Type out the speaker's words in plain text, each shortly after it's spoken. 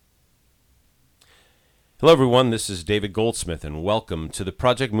Hello, everyone. This is David Goldsmith, and welcome to the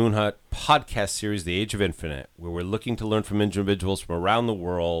Project Moon Hut podcast series, The Age of Infinite, where we're looking to learn from individuals from around the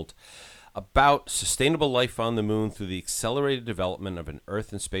world about sustainable life on the moon through the accelerated development of an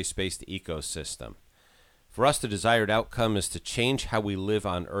Earth and space-based ecosystem. For us, the desired outcome is to change how we live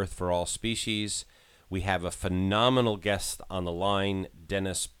on Earth for all species. We have a phenomenal guest on the line,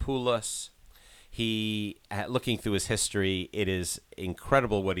 Dennis Poulos. Looking through his history, it is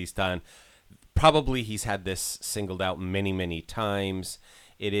incredible what he's done. Probably he's had this singled out many, many times.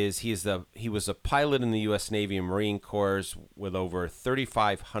 He was a pilot in the U.S. Navy and Marine Corps with over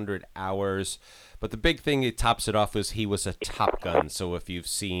 3,500 hours. But the big thing that tops it off was he was a Top Gun. So if you've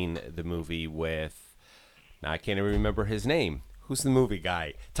seen the movie with, now I can't even remember his name. Who's the movie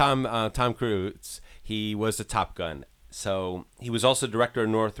guy? Tom Cruise. He was a Top Gun. So he was also director of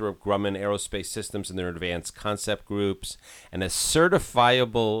Northrop Grumman Aerospace Systems and their advanced concept groups, and a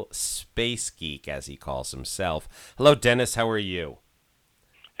certifiable space geek, as he calls himself. Hello, Dennis. How are you?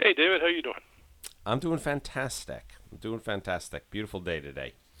 Hey, David. How you doing? I'm doing fantastic. Beautiful day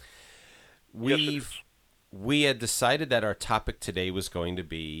today. Yes, We had decided that our topic today was going to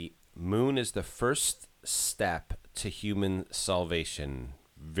be Moon is the first step to human salvation.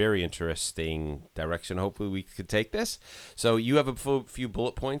 Very interesting direction. Hopefully we could take this. So you have a few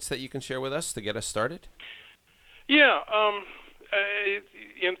bullet points that you can share with us to get us started? Yeah.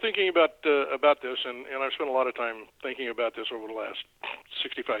 In thinking about this, and I've spent a lot of time thinking about this over the last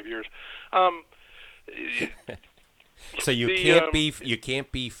 65 years. So you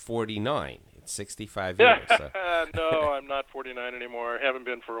can't be 49. It's 65 years. So. No, I'm not 49 anymore. I haven't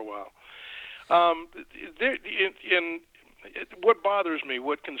been for a while. What bothers me,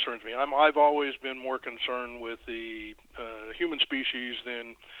 what concerns me, I've always been more concerned with the human species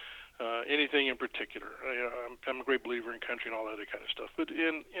than anything in particular. I'm a great believer in country and all that other kind of stuff. But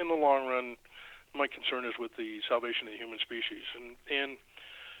in the long run, my concern is with the salvation of the human species. And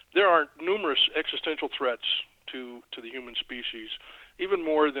there are numerous existential threats to the human species, even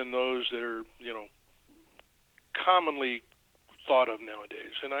more than those that are, commonly thought of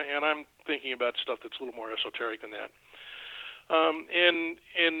nowadays. And I'm thinking about stuff that's a little more esoteric than that.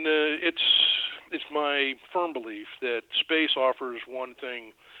 It's my firm belief that space offers one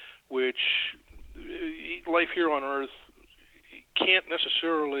thing which life here on Earth can't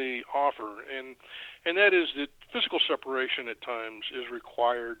necessarily offer, and that is that physical separation at times is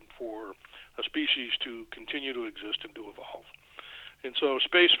required for a species to continue to exist and to evolve. And so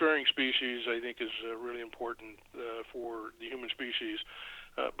spacefaring species, I think, is really important for the human species,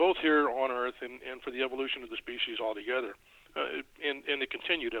 both here on Earth and for the evolution of the species altogether. And the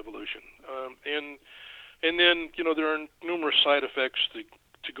continued evolution, and then there are numerous side effects to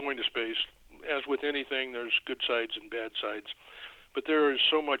going to space. As with anything, there's good sides and bad sides, but there is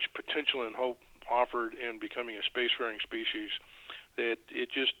so much potential and hope offered in becoming a spacefaring species that it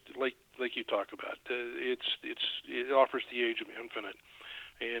just like you talk about. It offers the age of infinite,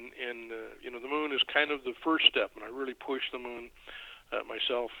 and the moon is kind of the first step, and I really push the moon.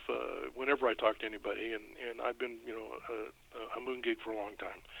 Myself, whenever I talk to anybody, and I've been, a moon geek for a long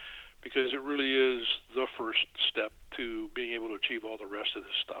time, because it really is the first step to being able to achieve all the rest of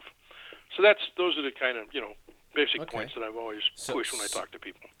this stuff. So those are the kind of, basic points that I've always pushed when I talk to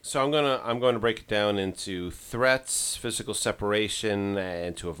people. So I'm going to break it down into threats, physical separation,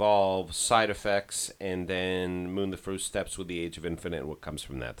 and to evolve, side effects, and then Moon the first steps with the Age of Infinite and what comes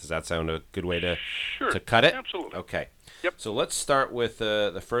from that. Does that sound a good way to cut it? Absolutely. Okay. Yep. So let's start with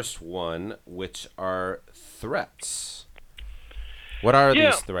the first one, which are threats. What are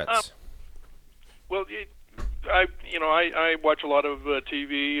these threats? Well, I watch a lot of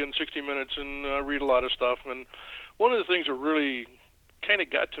TV and 60 Minutes and read a lot of stuff. And one of the things that really kind of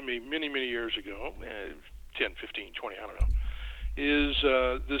got to me many, many years ago, 10, 15, 20, I don't know, is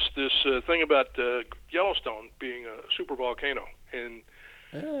this thing about Yellowstone being a supervolcano. And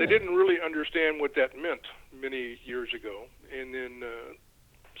they didn't really understand what that meant many years ago. And then,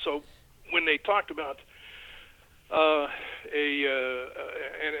 so when they talked about a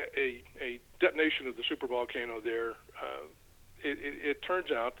detonation of the supervolcano there, it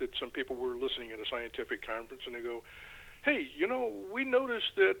turns out that some people were listening at a scientific conference, and they go, hey, we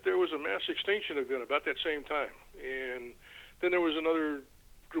noticed that there was a mass extinction event about that same time. And then there was another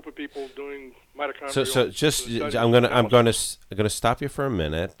group of people doing mitochondrial. So just I'm gonna stop you for a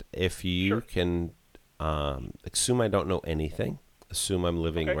minute. If you can assume I don't know anything, assume I'm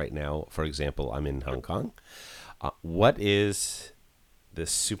living right now. For example, I'm in Hong Kong. What is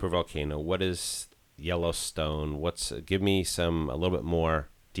this supervolcano? What is Yellowstone? Give me a little bit more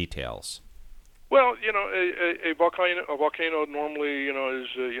details. Well, a volcano normally, is,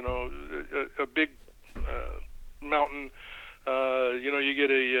 a big get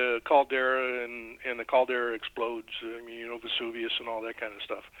a caldera and the caldera explodes. I mean, Vesuvius and all that kind of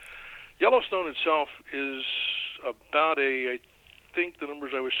stuff. Yellowstone itself is about I think the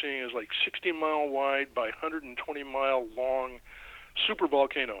numbers I was seeing is like 60-mile wide by 120-mile long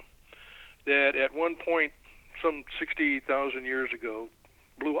supervolcano that at one point, some 60,000 years ago,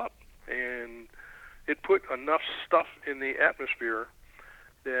 blew up. And it put enough stuff in the atmosphere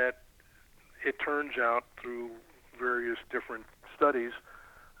that it turns out through various different studies,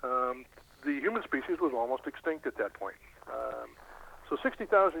 the human species was almost extinct at that point. So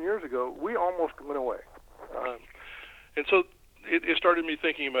 60,000 years ago, we almost went away. And so it started me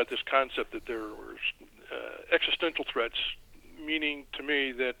thinking about this concept that there were existential threats, meaning to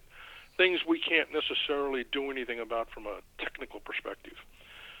me that things we can't necessarily do anything about from a technical perspective,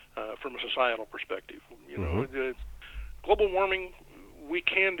 from a societal perspective. The global warming, we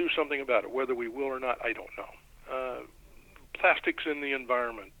can do something about it. Whether we will or not, I don't know. Plastics in the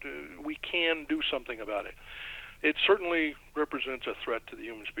environment, we can do something about it. It certainly represents a threat to the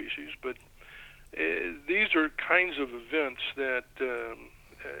human species, but these are kinds of events that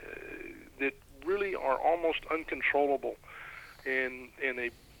that really are almost uncontrollable, and they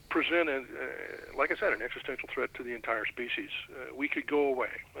present, like I said, an existential threat to the entire species. We could go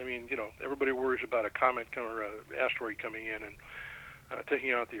away. I mean, everybody worries about a comet or an asteroid coming in and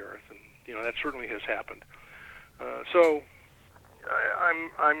taking out the Earth, and that certainly has happened. So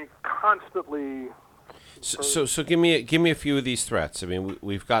I'm constantly. So give me a few of these threats. I mean,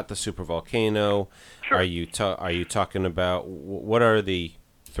 we've got the supervolcano. Sure. Are you talking about what are the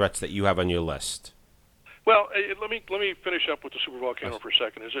threats that you have on your list? Well, let me finish up with the supervolcano for a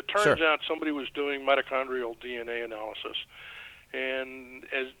second. As it turns Sure. out, somebody was doing mitochondrial DNA analysis, and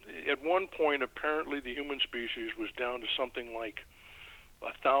at one point, apparently, the human species was down to something like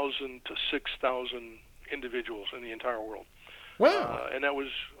 1,000 to 6,000 individuals in the entire world. Wow. And that was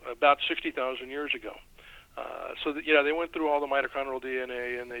about 60,000 years ago. So they went through all the mitochondrial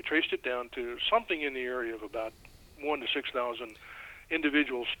DNA and they traced it down to something in the area of about 1,000 to 6,000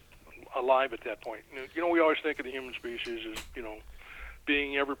 individuals alive at that point. We always think of the human species as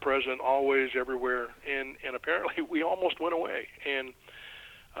being ever present, always, everywhere, and apparently we almost went away. And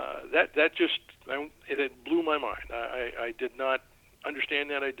that just it blew my mind. I did not understand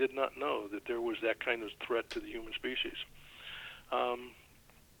that. I did not know that there was that kind of threat to the human species.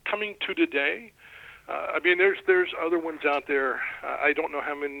 Coming to today, I mean, there's other ones out there. I don't know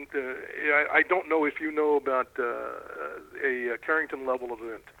how many. I don't know if you know about a Carrington level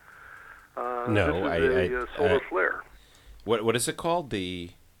event. No, this is a solar flare. What is it called?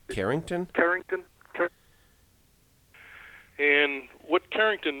 The Carrington? Carrington. And what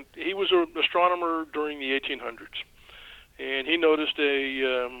Carrington? He was an astronomer during the 1800s, and he noticed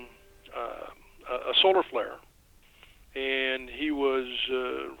a solar flare. And he was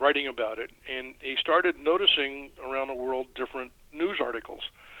writing about it, and he started noticing around the world different news articles.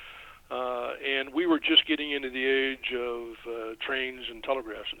 And we were just getting into the age of trains and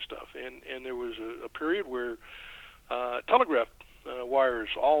telegraphs and stuff. And there was a period where telegraph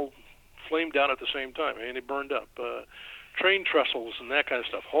wires all flamed down at the same time, and they burned up. Train trestles and that kind of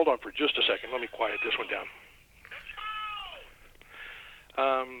stuff. Hold on for just a second. Let me quiet this one down.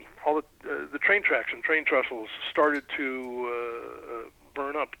 All the train tracks and train trestles started to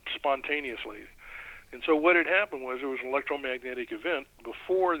burn up spontaneously. And so what had happened was there was an electromagnetic event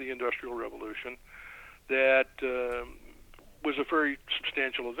before the Industrial Revolution that was a very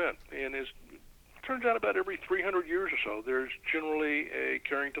substantial event. And it turns out about every 300 years or so, there's generally a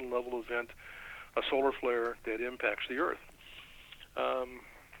Carrington-level event, a solar flare that impacts the Earth.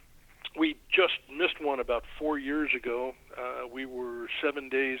 We just missed one about 4 years ago. We were 7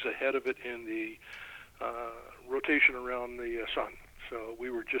 days ahead of it in the rotation around the sun. So we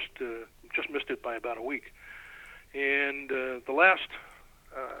were just missed it by about a week. And the last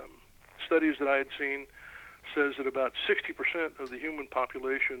studies that I had seen says that about 60% of the human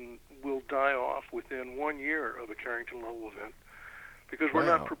population will die off within 1 year of a Carrington-level event because we're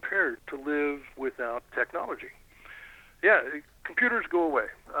not prepared to live without technology. Yeah, computers go away.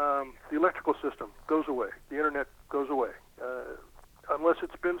 The electrical system goes away. The internet goes away. Unless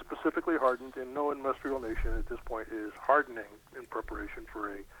it's been specifically hardened, and no industrial nation at this point is hardening in preparation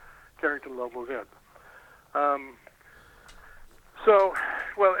for a Carrington-level event. And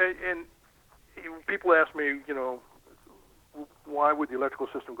people ask me, why would the electrical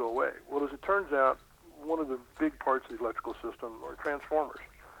system go away? Well, as it turns out, one of the big parts of the electrical system are transformers.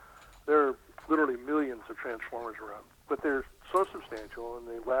 There are literally millions of transformers around, but they're so substantial and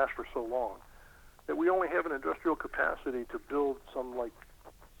they last for so long that we only have an industrial capacity to build some like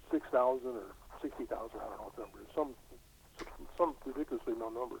 6,000 or 60,000, I don't know what the number is, some some ridiculously low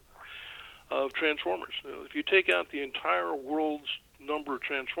number of transformers. If you take out the entire world's number of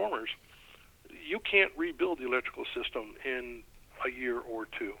transformers, you can't rebuild the electrical system in a year or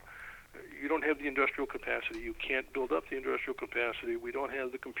two. You don't have the industrial capacity. You can't build up the industrial capacity. We don't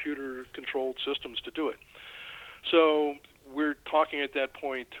have the computer-controlled systems to do it. So we're talking at that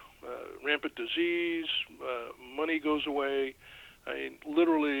point, rampant disease, money goes away. I mean,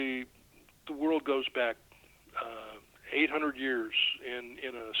 literally, the world goes back 800 years in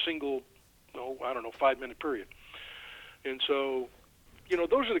a single, 5-minute period. And so,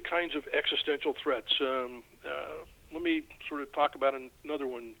 those are the kinds of existential threats. Let me sort of talk about another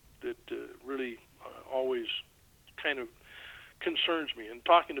one that really always kind of concerns me. And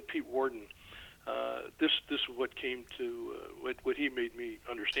talking to Pete Worden, this is what came to what he made me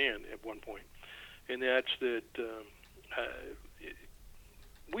understand at one point, and that's that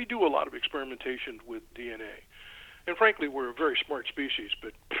we do a lot of experimentation with DNA, and frankly, we're a very smart species,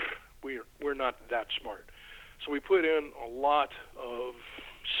 but we're not that smart. So we put in a lot of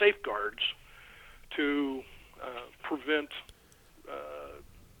safeguards to prevent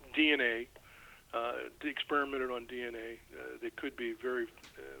DNA. Experimented on DNA that could be very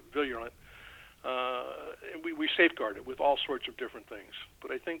virulent. And we safeguard it with all sorts of different things.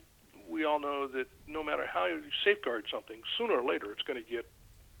 But I think we all know that no matter how you safeguard something, sooner or later it's going to get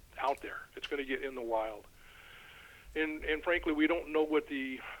out there. It's going to get in the wild. And frankly, we don't know what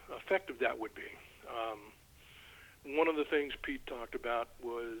the effect of that would be. One of the things Pete talked about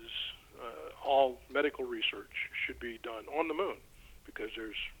was all medical research should be done on the moon because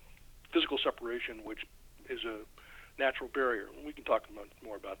there's physical separation, which is a natural barrier. We can talk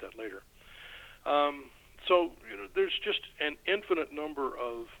more about that later. So there's just an infinite number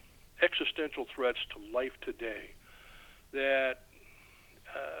of existential threats to life today that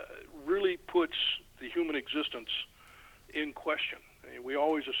really puts the human existence in question. I mean, we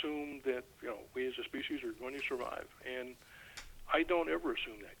always assume that we as a species are going to survive, and I don't ever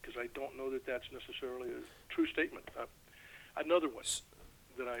assume that because I don't know that that's necessarily a true statement. Another one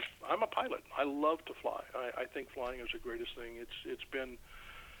that I'm a pilot. I love to fly. I think flying is the greatest thing. It's been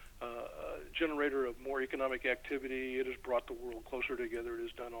a generator of more economic activity. It has brought the world closer together. It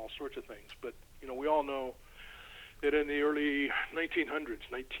has done all sorts of things. But we all know that in the early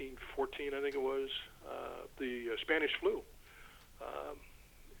 1900s, 1914, I think it was, the Spanish flu.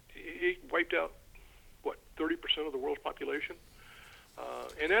 It wiped out 30% of the world's population,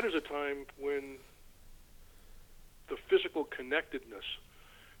 and that is a time when the physical connectedness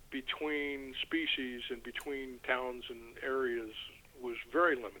between species and between towns and areas was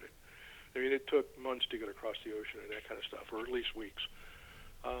very limited. I mean, it took months to get across the ocean and that kind of stuff, or at least weeks.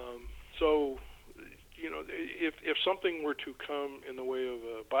 So, if something were to come in the way of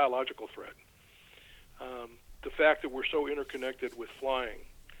a biological threat, the fact that we're so interconnected with flying,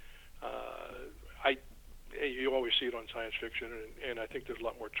 you always see it on science fiction, and I think there's a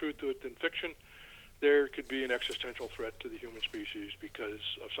lot more truth to it than fiction. There could be an existential threat to the human species because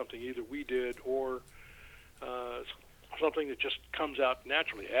of something either we did or something that just comes out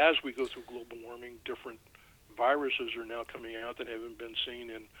naturally. As we go through global warming, different viruses are now coming out that haven't been seen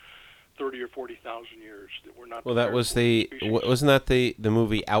in 30 or 40,000 years that we're not. Well, that was wasn't that the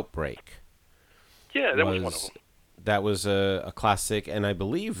movie Outbreak? Yeah, that was one of them. That was a classic, and I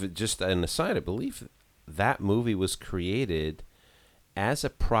believe, just an aside, I believe that movie was created as a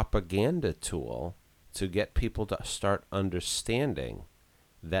propaganda tool to get people to start understanding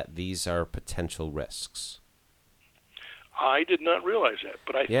that these are potential risks. I did not realize that,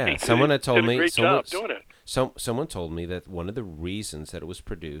 but I think someone had told me. Did a great job doing it. Someone told me that one of the reasons that it was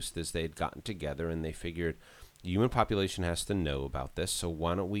produced is they had gotten together and they figured the human population has to know about this, so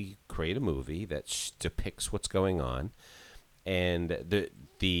why don't we create a movie that depicts what's going on? And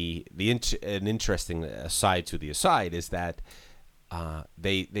an interesting aside to the aside is that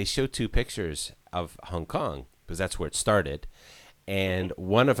they show two pictures of Hong Kong because that's where it started, and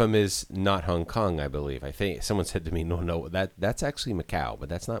one of them is not Hong Kong, I believe. I think someone said to me, "No, that's actually Macau, but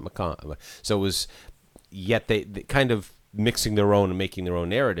that's not Macau." So it was, yet they kind of mixing their own and making their own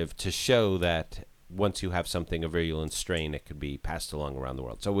narrative to show that once you have something, a virulent strain, it could be passed along around the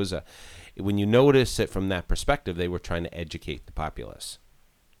world. So it was when you notice it from that perspective, they were trying to educate the populace.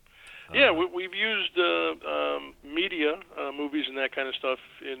 Yeah, we've used media, movies and that kind of stuff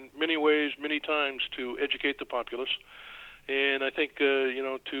in many ways, many times to educate the populace. And I think,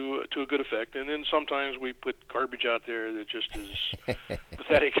 to a good effect. And then sometimes we put garbage out there that just is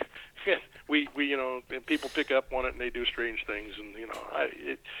pathetic. And people pick up on it and they do strange things. And,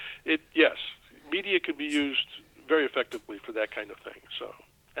 yes, media could be used very effectively for that kind of thing. So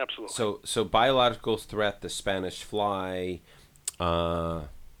Absolutely. So biological threat, the Spanish fly. Uh,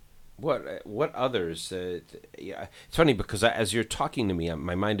 what others? Yeah, it's funny because as you're talking to me,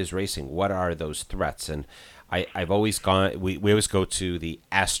 my mind is racing. What are those threats? And I've always gone. We always go to the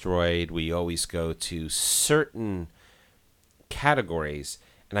asteroid. We always go to certain categories,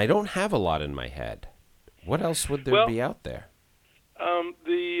 and I don't have a lot in my head. What else would there Well, be out there?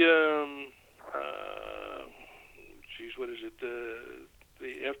 geez, what is it?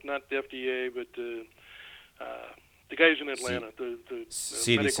 Not the FDA, but the guys in C- Atlanta, the medical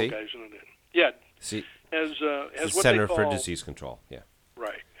CDC. guys in Atlanta. Yeah, C- the has what they Center for call Disease Control. Yeah.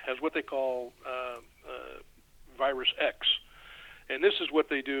 right has what they call virus X, and this is what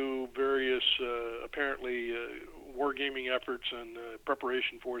they do various apparently wargaming efforts and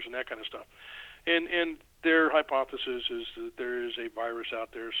preparation for and that kind of stuff. And their hypothesis is that there is a virus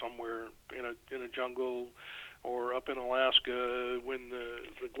out there somewhere in a jungle or up in Alaska when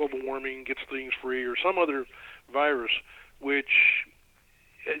the global warming gets things free, or some other virus which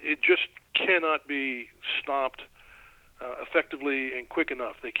it just cannot be stopped effectively and quick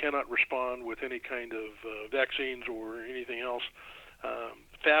enough. They cannot respond with any kind of vaccines or anything else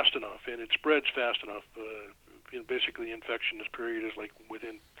fast enough, and it spreads fast enough. Basically, infection period is like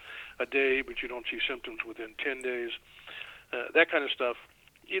within a day, but you don't see symptoms within 10 days. That kind of stuff.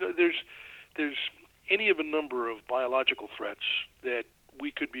 There's any of a number of biological threats that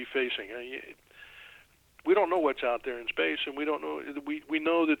we could be facing. We don't know what's out there in space, and we don't know. We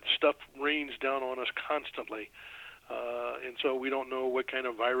know that stuff rains down on us constantly, and so we don't know what kind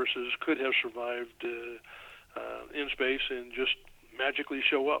of viruses could have survived in space and just magically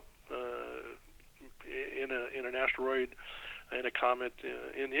show up in an asteroid, in a comet,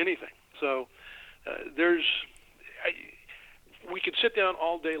 in anything. So we could sit down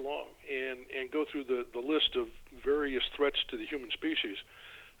all day long and go through the list of various threats to the human species,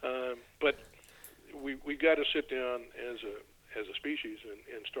 but we got to sit down as a species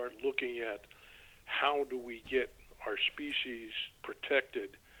and start looking at how do we get our species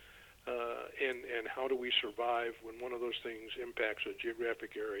protected, and how do we survive when one of those things impacts a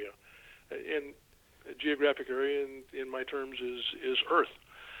geographic area. And a geographic area, in my terms, is Earth.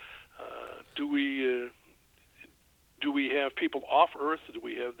 Do we have people off Earth? Do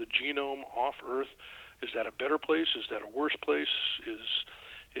we have the genome off Earth? Is that a better place? Is that a worse place?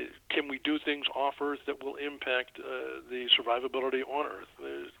 Can we do things off Earth that will impact the survivability on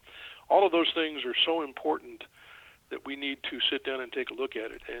Earth? All of those things are so important that we need to sit down and take a look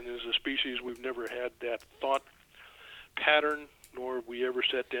at it. And as a species, we've never had that thought pattern, nor have we ever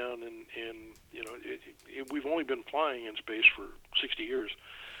sat down and we've only been flying in space for 60 years.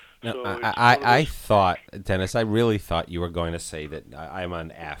 No, So I thought, Dennis, I really thought you were going to say that I'm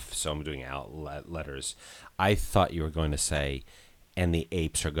on F, so I'm doing out letters. I thought you were going to say, and the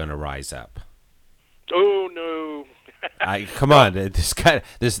apes are going to rise up. Oh no! Come on, this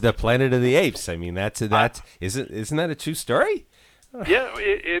is the Planet of the Apes. I mean, isn't that a true story? Yeah,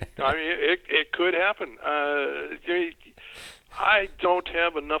 it could happen. I don't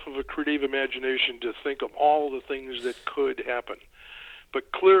have enough of a creative imagination to think of all the things that could happen,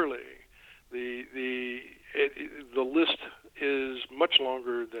 but clearly, the list is much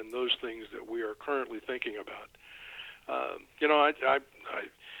longer than those things that we are currently thinking about.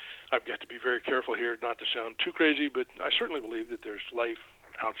 I've got to be very careful here not to sound too crazy, but I certainly believe that there's life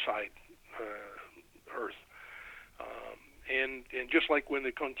outside Earth. And just like when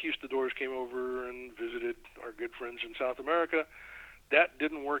the conquistadors came over and visited our good friends in South America, that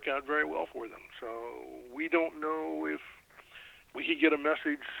didn't work out very well for them. So we don't know if we could get a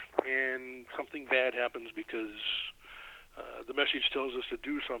message and something bad happens because the message tells us to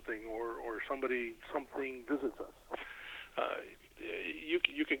do something, or something visits us.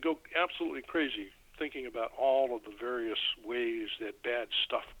 You can go absolutely crazy thinking about all of the various ways that bad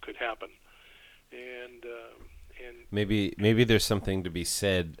stuff could happen, and maybe there's something to be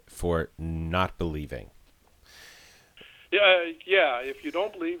said for not believing. yeah. If you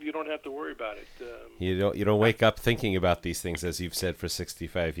don't believe, you don't have to worry about it. You don't wake up thinking about these things, as you've said for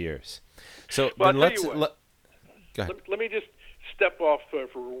 65 years. So well, then I'll tell you what. Go ahead. Let me just step off for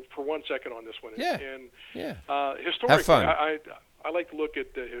 1 second on this one. Yeah. And historically, Have fun. I like to look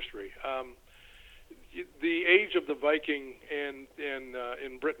at history. The age of the Viking and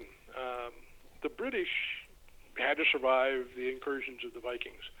in Britain, the British had to survive the incursions of the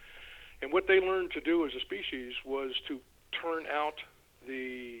Vikings, and what they learned to do as a species was to turn out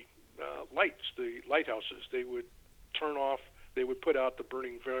the lights, the lighthouses. They would put out the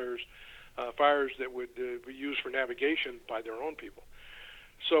burning fires that would be used for navigation by their own people.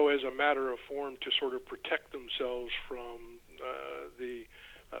 So as a matter of form, to sort of protect themselves from the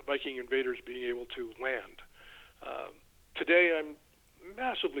Viking invaders being able to land. Today, I'm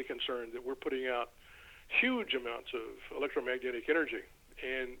massively concerned that we're putting out huge amounts of electromagnetic energy,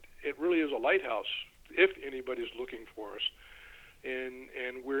 and it really is a lighthouse if anybody's looking for us.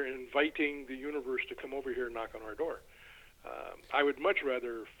 And we're inviting the universe to come over here and knock on our door. I would much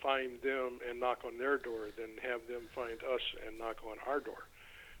rather find them and knock on their door than have them find us and knock on our door.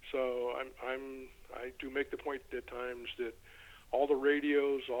 So I do make the point at times that all the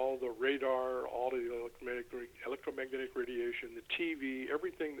radios, all the radar, all the electromagnetic radiation, the TV,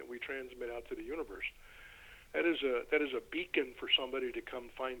 everything that we transmit out to the universe, that is a beacon for somebody to come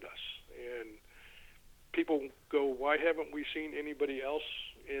find us. And people go, why haven't we seen anybody else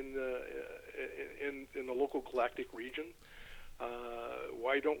in the local galactic region?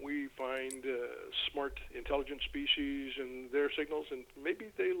 Why don't we find smart, intelligent species and their signals? And maybe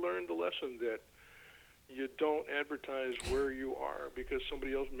they learned the lesson that you don't advertise where you are because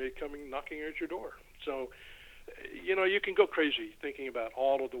somebody else may come knocking at your door. So, you can go crazy thinking about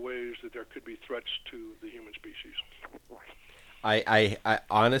all of the ways that there could be threats to the human species. I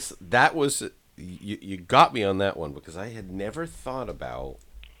honestly, that was, you got me on that one, because I had never thought about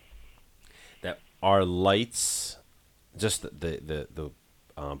that our lights, just the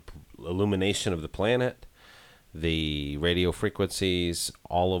illumination of the planet, the radio frequencies,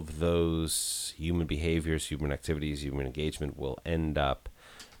 all of those human behaviors, human activities, human engagement will end up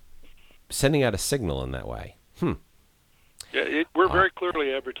sending out a signal in that way. Yeah, we're very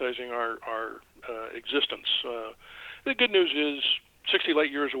clearly advertising our existence. The good news is 60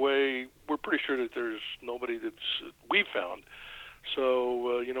 light years away, we're pretty sure that there's nobody we've found.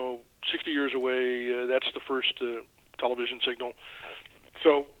 So, 60 years away, that's the first television signal.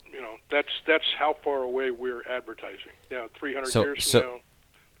 So, that's how far away we're advertising. Now, 300 years from now,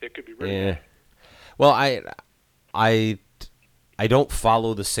 it could be really bad. Well, I don't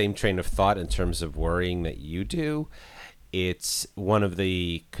follow the same train of thought in terms of worrying that you do. It's one of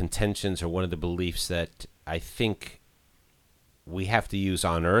the contentions or one of the beliefs that I think we have to use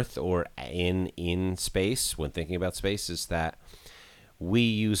on Earth or in space when thinking about space, is that we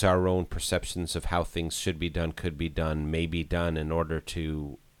use our own perceptions of how things should be done, could be done, may be done in order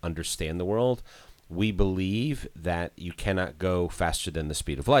to understand the world. We believe that you cannot go faster than the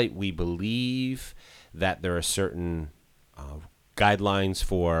speed of light. We believe that there are certain guidelines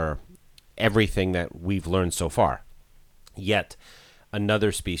for everything that we've learned so far. Yet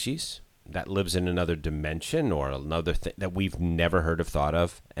another species that lives in another dimension or another thing that we've never heard of, thought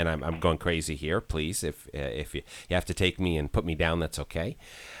of, and I'm going crazy here, please, if you have to take me and put me down, that's okay,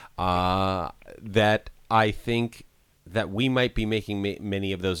 that I think that we might be making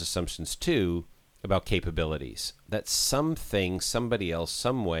many of those assumptions too about capabilities, that something, somebody else,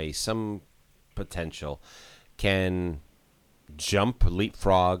 some way, some potential can jump,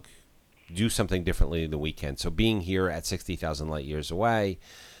 leapfrog, do something differently than we can. So being here at 60,000 light years away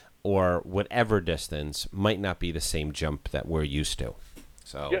or whatever distance might not be the same jump that we're used to.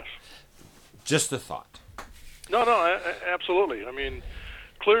 So yes. Just a thought. No, absolutely. I mean,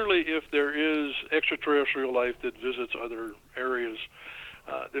 clearly if there is extraterrestrial life that visits other areas,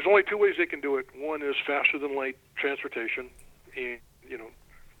 there's only two ways they can do it. One is faster than light transportation in,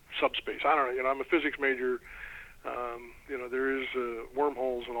 subspace. I don't know, I'm a physics major. There is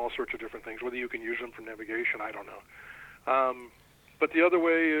wormholes and all sorts of different things. Whether you can use them for navigation, I don't know. But the other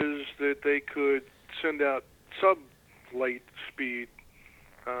way is that they could send out sub-light speed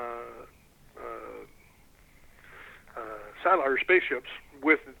satellite or spaceships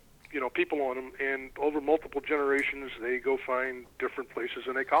with people on them, and over multiple generations they go find different places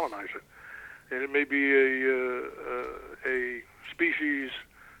and they colonize it. And it may be a species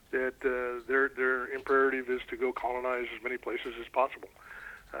that their imperative is to go colonize as many places as possible.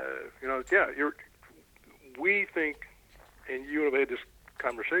 We think, and you and I had this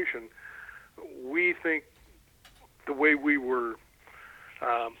conversation, we think the way we learned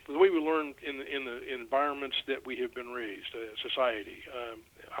in the environments that we have been raised, society.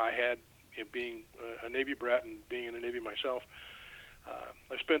 I had, being a Navy brat and being in the Navy myself,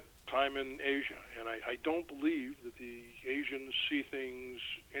 I spent time in Asia, and I don't believe that the Asians see things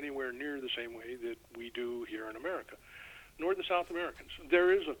anywhere near the same way that we do here in America, nor the South Americans.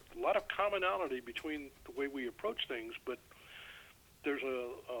 There is a lot of commonality between the way we approach things, but there's a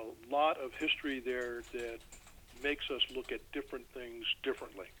lot of history there that makes us look at different things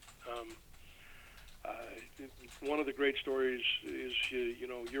differently. One of the great stories is,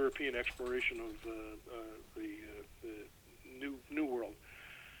 European exploration of the New World.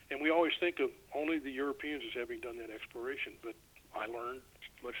 And we always think of only the Europeans as having done that exploration, but I learned,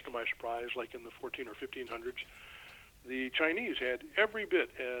 much to my surprise, like in the 14 or 1500s, the Chinese had every bit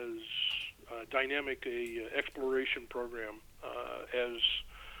as dynamic a exploration program as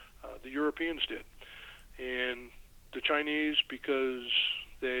the Europeans did. And the Chinese, because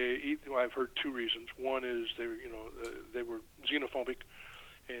I've heard two reasons. One is they were xenophobic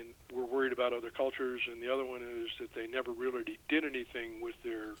and were worried about other cultures, and the other one is that they never really did anything with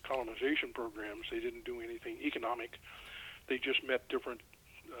their colonization programs. They didn't do anything economic. They just met different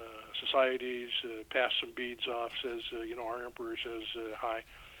societies, passed some beads off, says, our emperor says hi,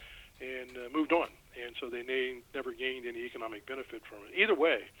 and moved on. And so they never gained any economic benefit from it. Either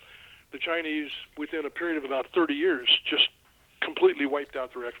way, the Chinese, within a period of about 30 years, just completely wiped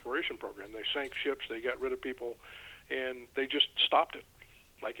out their exploration program. They sank ships, they got rid of people, and they just stopped it,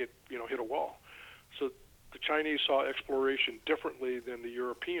 like it, hit a wall. So the Chinese saw exploration differently than the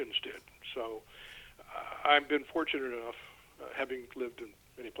Europeans did. So I've been fortunate enough, having lived in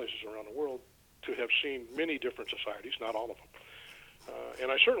many places around the world, to have seen many different societies, not all of them.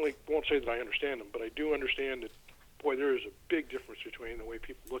 And I certainly won't say that I understand them, but I do understand that, boy, there is a big difference between the way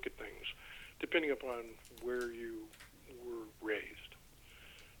people look at things, depending upon where you were raised.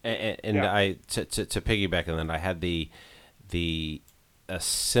 And yeah. I to piggyback on that, I had a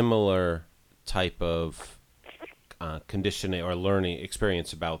similar type of conditioning or learning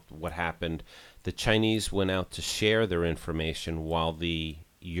experience about what happened. The Chinese went out to share their information while the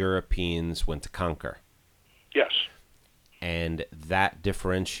Europeans went to conquer. Yes. And that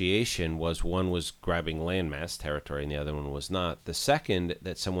differentiation was, one was grabbing landmass territory and the other one was not. The second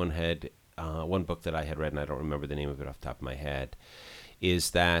that someone had, one book that I had read, and I don't remember the name of it off the top of my head, is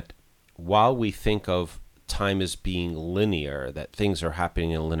that while we think of time as being linear, that things are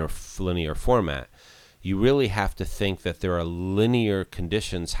happening in a linear format, you really have to think that there are linear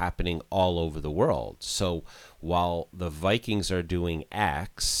conditions happening all over the world. So while the Vikings are doing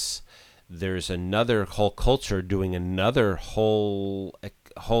X, there's another whole culture doing another whole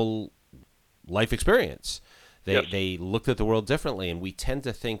life experience. They looked at the world differently, and we tend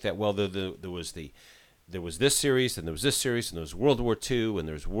to think that, well, there was this series, and there was this series, and there was World War II, and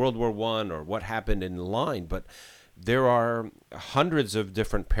there's World War I, or what happened in line. But there are hundreds of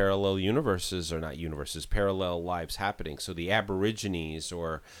different parallel universes, or not universes, parallel lives happening. So the Aborigines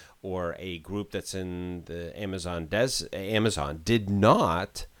or a group that's in the Amazon did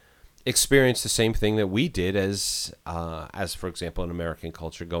not experience the same thing that we did as for example, in American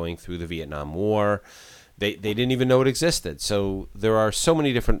culture going through the Vietnam War. They didn't even know it existed. So there are so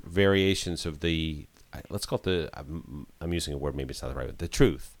many different variations of the, let's call it I'm using a word, maybe it's not the right one, the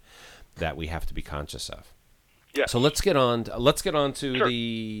truth that we have to be conscious of. Yeah. So let's get on to sure.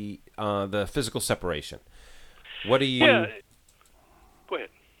 The physical separation. What do you? Yeah. Go ahead.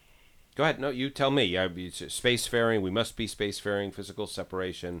 Go ahead. No, you tell me. Spacefaring. We must be spacefaring. Physical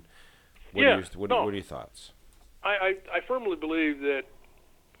separation. What are your thoughts? I firmly believe that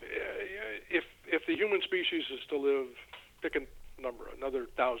if the human species is to live, pick a number, another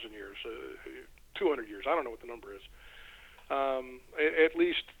 1,000 years, 200 years, I don't know what the number is, at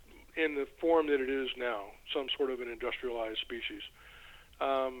least in the form that it is now, some sort of an industrialized species,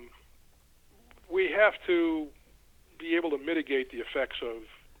 we have to be able to mitigate the effects of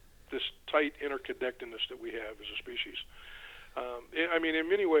this tight interconnectedness that we have as a species. In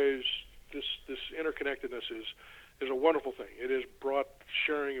many ways, this interconnectedness is a wonderful thing. It has brought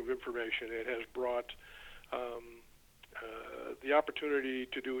sharing of information. It has brought the opportunity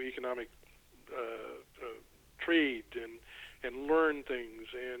to do economic trade and learn things.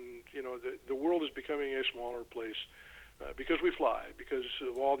 And the world is becoming a smaller place because we fly, because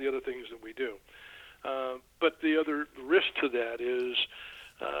of all the other things that we do. But the other risk to that is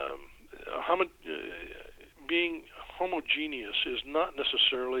being homogeneous is not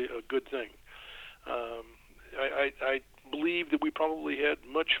necessarily a good thing. I believe that we probably had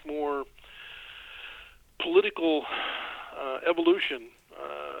much more political evolution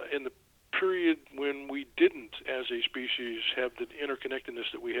in the period when we didn't, as a species, have the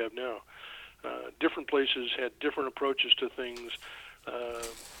interconnectedness that we have now. Different places had different approaches to things.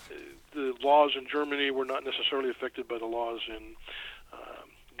 The laws in Germany were not necessarily affected by the laws in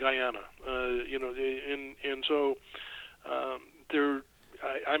Guyana, and so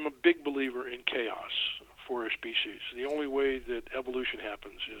I'm a big believer in chaos for a species. The only way that evolution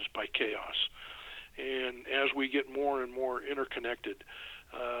happens is by chaos, and as we get more and more interconnected,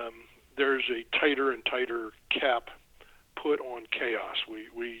 there's a tighter and tighter cap put on chaos.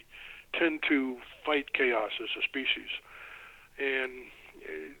 We tend to fight chaos as a species, and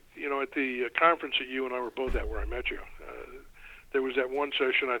at the conference that you and I were both at, where I met you, there was that one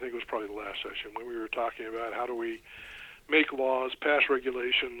session, I think it was probably the last session, when we were talking about how do we make laws, pass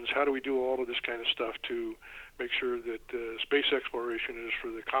regulations? How do we do all of this kind of stuff to make sure that space exploration is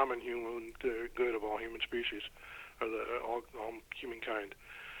for the common human good of all human species, or all humankind?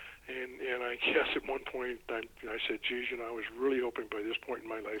 And I guess at one point I said, geez, I was really hoping by this point in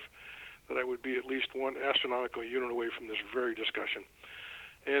my life that I would be at least one astronomical unit away from this very discussion.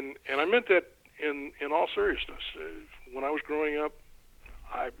 And I meant that in all seriousness. When I was growing up,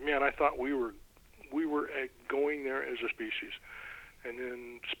 I thought we were going there as a species, and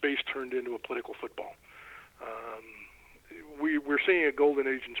then space turned into a political football. We're seeing a golden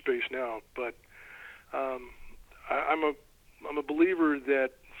age in space now, but I'm a believer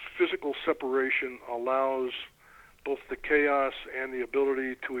that physical separation allows both the chaos and the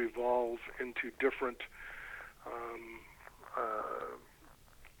ability to evolve into different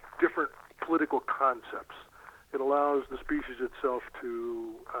political concepts. It allows the species itself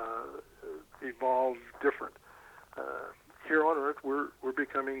to evolve different. Here on Earth, we're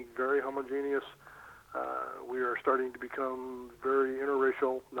becoming very homogeneous. We are starting to become very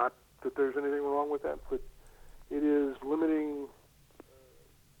interracial. Not that there's anything wrong with that, but it is limiting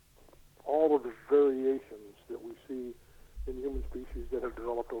all of the variations that we see in human species that have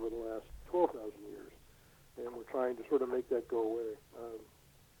developed over the last 12,000 years. And we're trying to sort of make that go away.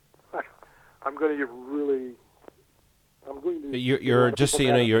 I'm going to You're just so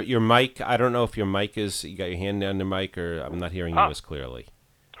you know, your mic. I don't know if your mic is. You got your hand down the mic, or I'm not hearing you as clearly.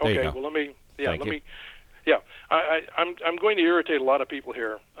 There you go. Well, let me. Thank you. I'm going to irritate a lot of people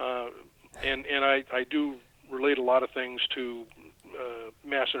here, and I do relate a lot of things to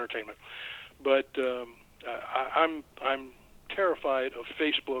mass entertainment, but I'm terrified of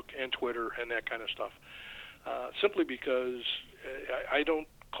Facebook and Twitter and that kind of stuff, simply because I don't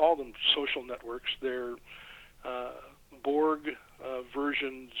call them social networks. They're Borg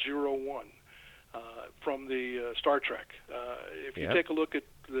version 01 from the Star Trek. If you take a look at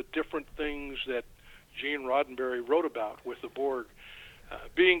the different things that Gene Roddenberry wrote about with the Borg,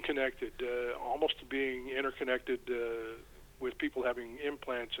 being connected, almost being interconnected with people having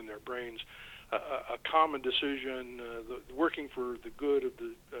implants in their brains, a common decision, working for the good of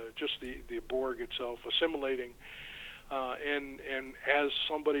the Borg itself, assimilating. And as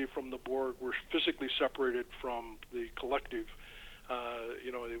somebody from the Borg, we're physically separated from the collective.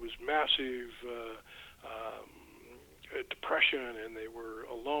 It was massive depression, and they were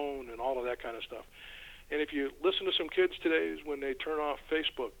alone, and all of that kind of stuff. And if you listen to some kids today, when they turn off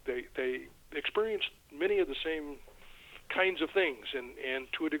Facebook, they experience many of the same kinds of things, and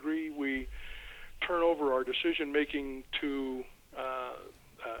to a degree, we turn over our decision making to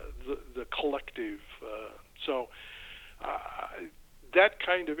the collective. So that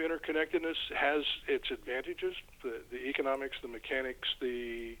kind of interconnectedness has its advantages, the economics, the mechanics,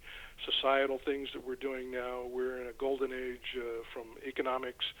 the societal things that we're doing now. We're in a golden age from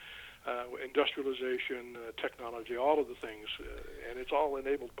economics, industrialization, technology, all of the things, and it's all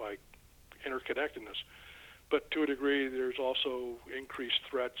enabled by interconnectedness. But to a degree, there's also increased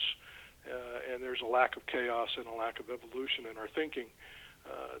threats, and there's a lack of chaos and a lack of evolution in our thinking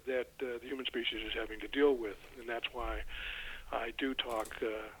that the human species is having to deal with. And that's why I do talk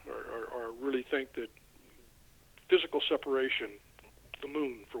or really think that physical separation, the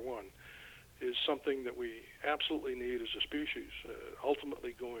moon for one, is something that we absolutely need as a species,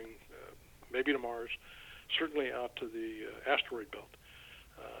 ultimately going maybe to Mars, certainly out to the asteroid belt,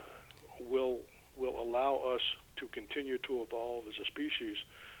 will allow us to continue to evolve as a species,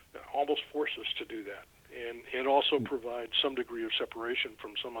 almost force us to do that, and also provide some degree of separation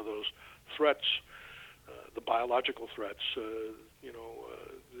from some of those threats, the biological threats, the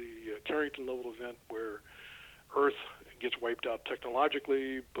Carrington level event where Earth gets wiped out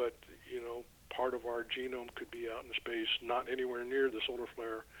technologically, but part of our genome could be out in space, not anywhere near the solar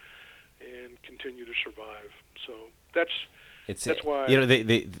flare, and continue to survive. So that's why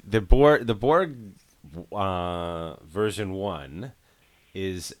the Borg version 1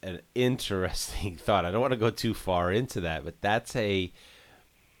 is an interesting thought. I don't want to go too far into that, but that's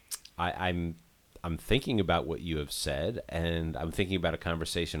I'm thinking about what you have said, and I'm thinking about a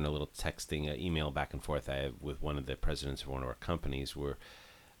conversation, a little texting, email back and forth I have with one of the presidents of one of our companies, where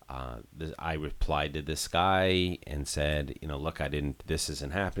I replied to this guy and said, look, this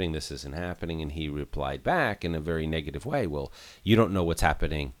isn't happening, and he replied back in a very negative way. Well, you don't know what's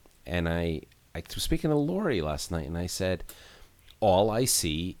happening. And I was speaking to Lori last night, and I said, all I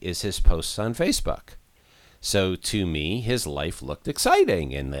see is his posts on Facebook. So to me, his life looked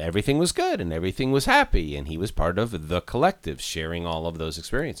exciting, and everything was good, and everything was happy, and he was part of the collective, sharing all of those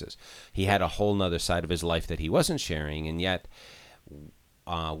experiences. He had a whole nother side of his life that he wasn't sharing, and yet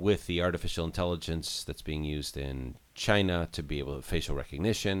with the artificial intelligence that's being used in China to be able to facial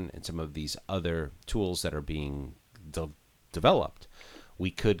recognition and some of these other tools that are being developed,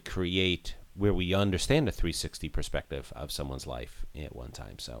 we could create where we understand a 360 perspective of someone's life at one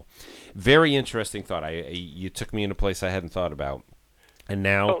time. So, very interesting thought. You took me in a place I hadn't thought about, and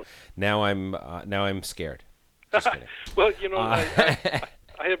now I'm scared. Just kidding. Well, I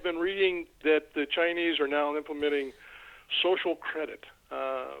have been reading that the Chinese are now implementing social credit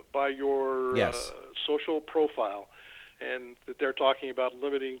by your social profile, and that they're talking about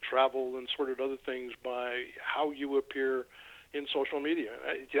limiting travel and sort of other things by how you appear in social media.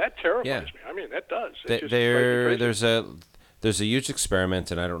 That terrifies me. I mean, that does. There's a huge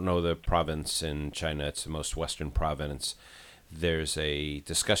experiment, and I don't know the province in China. It's the most western province. There's a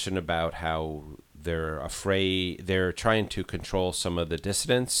discussion about how they're trying to control some of the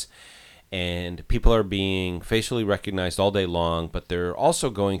dissidents, and people are being facially recognized all day long, but they're also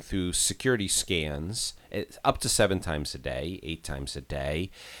going through security scans up to 7 times a day, 8 times a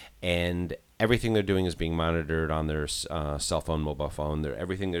day, and everything they're doing is being monitored on their cell phone, mobile phone.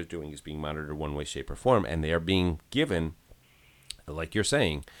 Everything they're doing is being monitored one way, shape, or form, and they are being given, like you're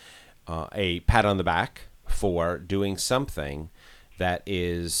saying, a pat on the back for doing something that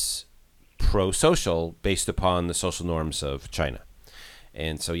is pro-social based upon the social norms of China.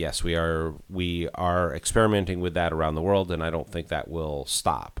 And so, yes, we are experimenting with that around the world, and I don't think that will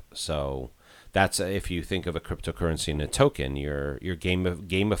stop. So that's if you think of a cryptocurrency and a token, you're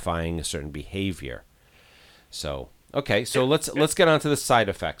gamifying a certain behavior. So okay, so let's get on to the side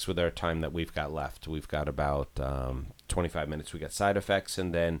effects with our time that we've got left. We've got about 25 minutes. We got side effects,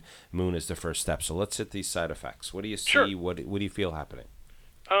 and then Moon is the first step. So let's hit these side effects. What do you see? Sure. What do you feel happening?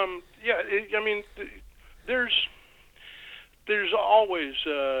 There's always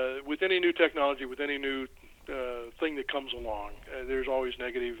with any new technology, with any new thing that comes along, there's always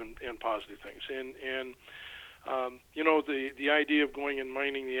negative and positive things. And the idea of going and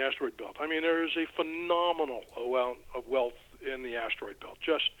mining the asteroid belt. I mean, there is a phenomenal amount of wealth in the asteroid belt,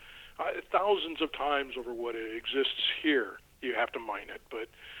 just thousands of times over what it exists here. You have to mine it, but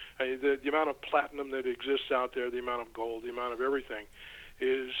the amount of platinum that exists out there, the amount of gold, the amount of everything,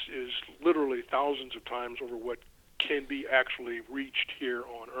 is literally thousands of times over what can be actually reached here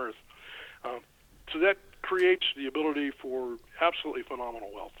on Earth. So that creates the ability for absolutely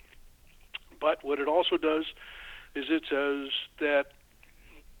phenomenal wealth. But what it also does is it says that,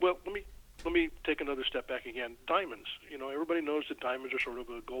 well, let me take another step back again. Diamonds, everybody knows that diamonds are sort of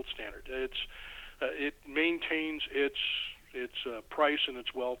a gold standard. It maintains its price and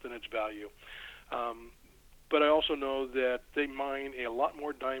its wealth and its value. But I also know that they mine a lot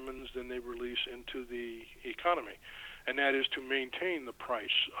more diamonds than they release into the economy, and that is to maintain the price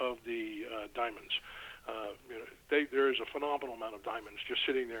of the diamonds. There is a phenomenal amount of diamonds just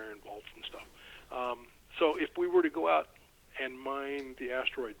sitting there in vaults and stuff. So if we were to go out and mine the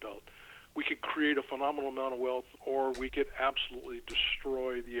asteroid belt, we could create a phenomenal amount of wealth, or we could absolutely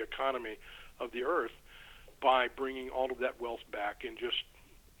destroy the economy of the Earth by bringing all of that wealth back and just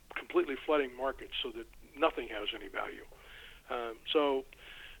completely flooding markets so that nothing has any value. So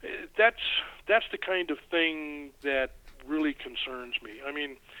that's the kind of thing that really concerns me. I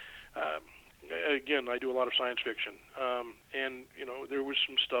mean, again, I do a lot of science fiction, and there was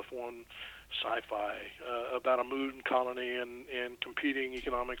some stuff on sci-fi about a moon colony and competing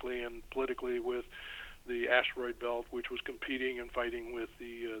economically and politically with the asteroid belt, which was competing and fighting with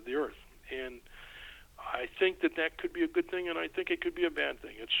the Earth. And I think that could be a good thing, and I think it could be a bad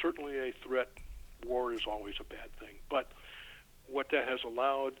thing. It's certainly a threat. War is always a bad thing. But what that has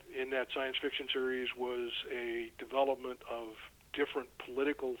allowed in that science fiction series was a development of different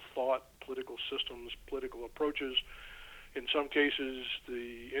political thought, political systems, political approaches. In some cases,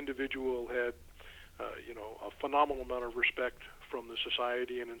 the individual had, a phenomenal amount of respect from the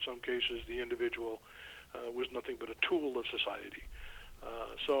society, and in some cases, the individual was nothing but a tool of society.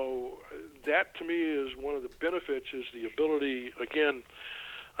 So that, to me, is one of the benefits, is the ability, again,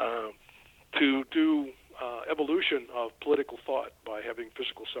 to do evolution of political thought by having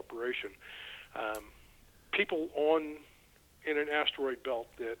physical separation. People in an asteroid belt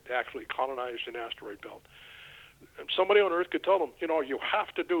that actually colonized an asteroid belt, somebody on Earth could tell them, you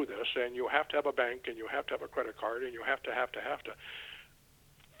have to do this, and you have to have a bank, and you have to have a credit card, and you have to.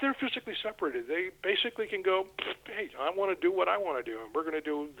 They're physically separated. They basically can go, hey, I want to do what I want to do, and we're going to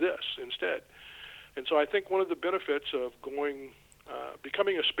do this instead. And so I think one of the benefits of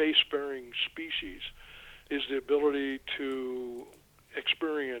becoming a spacefaring species is the ability to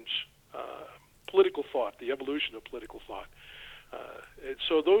experience political thought, the evolution of political thought.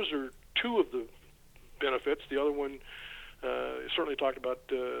 So those are two of the benefits. The other one Certainly talked about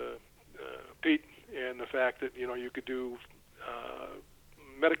Pete and the fact that you could do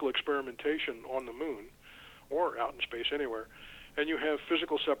medical experimentation on the moon or out in space anywhere, and you have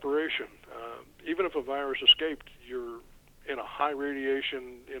physical separation. Even if a virus escaped, you're in a high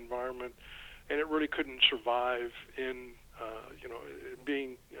radiation environment, and it really couldn't survive in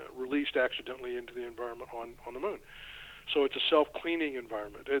being released accidentally into the environment on the moon. So it's a self-cleaning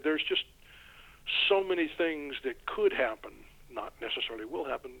environment. There's just so many things that could happen, not necessarily will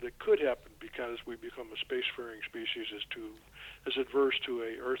happen, that could happen because we become a spacefaring species as adverse to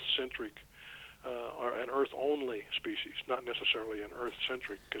a Earth-centric or an Earth-only species, not necessarily an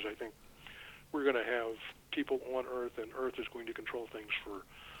Earth-centric, because I think we're going to have people on Earth, and Earth is going to control things for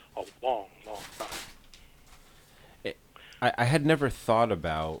a long, long time. I had never thought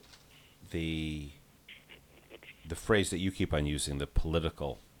about the phrase that you keep on using, the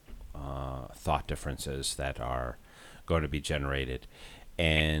political thought differences that are going to be generated.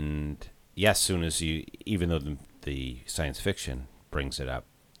 And yes, soon as even though the science fiction brings it up,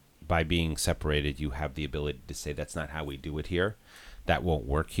 by being separated, you have the ability to say that's not how we do it here. That won't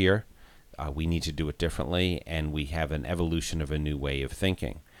work here. We need to do it differently, and we have an evolution of a new way of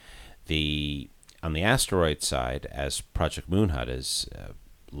thinking. On the asteroid side, as Project Moonhut is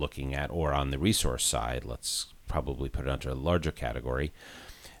looking at, or on the resource side, let's probably put it under a larger category,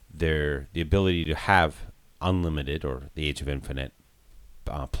 the ability to have unlimited, or the age of infinite,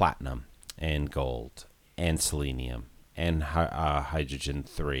 platinum and gold and selenium and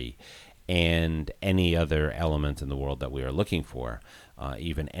hydrogen-3 and any other element in the world that we are looking for,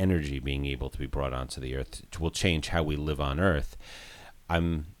 even energy being able to be brought onto the Earth, will change how we live on Earth.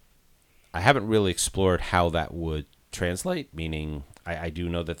 I haven't really explored how that would translate, meaning I do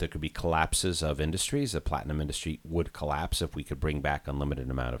know that there could be collapses of industries. The platinum industry would collapse if we could bring back unlimited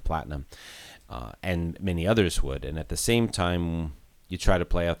amount of platinum, and many others would. And at the same time, you try to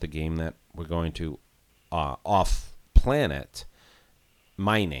play out the game that we're going to off-planet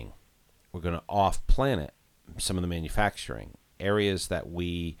mining. We're going to off-planet some of the manufacturing areas that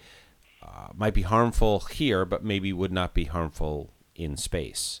we might be harmful here, but maybe would not be harmful in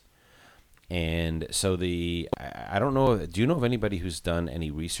space. And so I don't know, do you know of anybody who's done any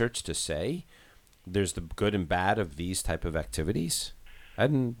research to say there's the good and bad of these type of activities?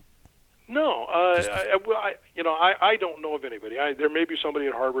 No, I don't know of anybody. There may be somebody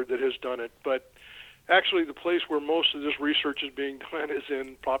at Harvard that has done it, but actually the place where most of this research is being done is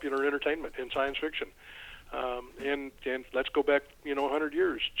in popular entertainment, in science fiction. And let's go back, 100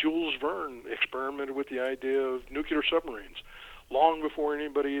 years. Jules Verne experimented with the idea of nuclear submarines long before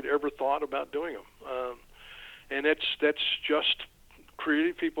anybody had ever thought about doing them. And that's just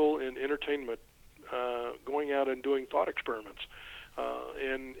creative people in entertainment going out and doing thought experiments.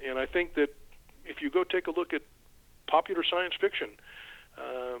 And I think that if you go take a look at popular science fiction,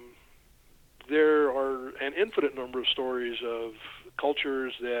 there are an infinite number of stories of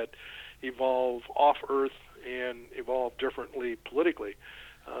cultures that evolve off Earth and evolve differently politically.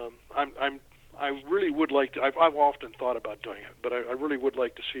 I really would like to. I've often thought about doing it, but I really would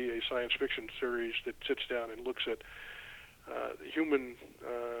like to see a science fiction series that sits down and looks at the human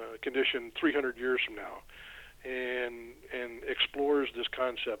condition 300 years from now, and explores this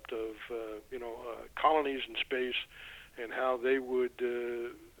concept of colonies in space and how they would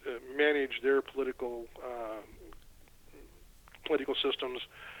manage their political systems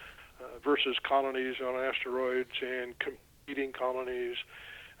versus colonies on asteroids and competing colonies.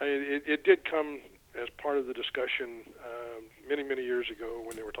 I mean, it did come as part of the discussion many, many years ago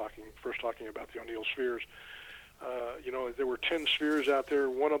when they were first talking about the O'Neill spheres. There were 10 spheres out there.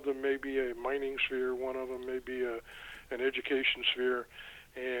 One of them may be a mining sphere. One of them may be an education sphere.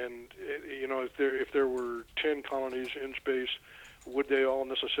 And if there were 10 colonies in space, would they all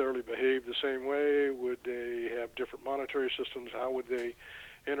necessarily behave the same way? Would they have different monetary systems? How would they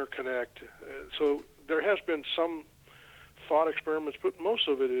interconnect? So there has been some thought experiments, but most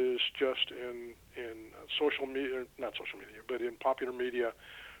of it is just in social media, not social media, but in popular media,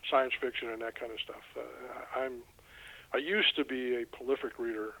 science fiction, and that kind of stuff. I used to be a prolific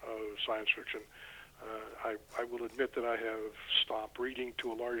reader of science fiction. I will admit that I have stopped reading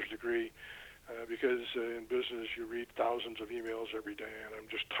to a large degree because in business you read thousands of emails every day, and I'm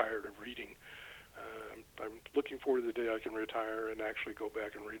just tired of reading. I'm looking forward to the day I can retire and actually go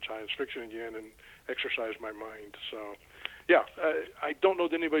back and read science fiction again and exercise my mind. So, yeah, I don't know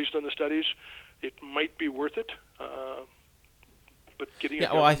that anybody's done the studies. It might be worth it, but getting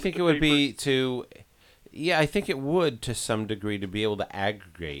I think it would be to. Yeah, I think it would to some degree to be able to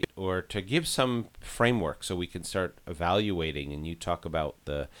aggregate or to give some framework so we can start evaluating. And you talk about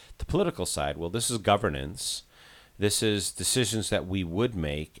the political side. Well, this is governance. This is decisions that we would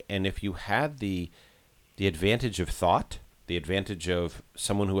make, and if you had the advantage of thought, the advantage of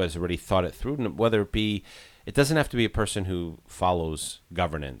someone who has already thought it through, whether it be, it doesn't have to be a person who follows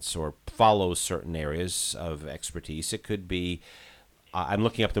governance or follows certain areas of expertise. It could be, I'm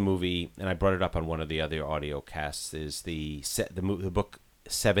looking up the movie, and I brought it up on one of the other audio casts, is the book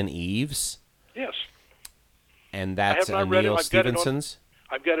Seven Eves. Yes. And that's Neil Stephenson's.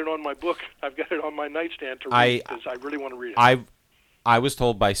 I've got it on my book. I've got it on my nightstand to read because I really want to read it. I was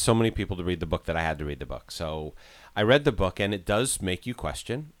told by so many people to read the book that I had to read the book. So I read the book, and it does make you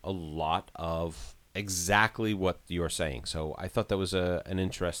question a lot of exactly what you're saying. So I thought that was an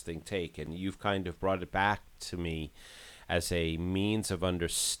interesting take, and you've kind of brought it back to me as a means of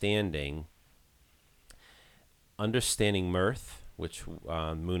understanding mirth, which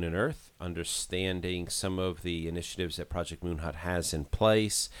Moon and Earth, understanding some of the initiatives that Project Moon Hut has in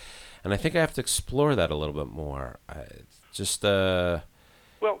place, and I think I have to explore that a little bit more.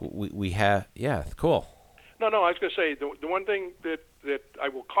 We have, cool. No, I was going to say the one thing that I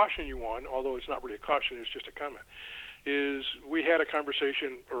will caution you on, although it's not really a caution, it's just a comment, is we had a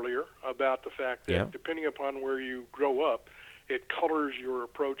conversation earlier about the fact that depending upon where you grow up, it colors your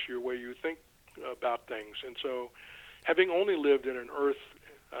approach, your way you think about things, and so having only lived in an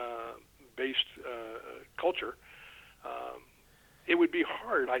Earth-based culture, it would be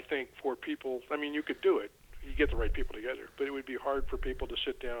hard, I think, for people. I mean, you could do it. You get the right people together, but it would be hard for people to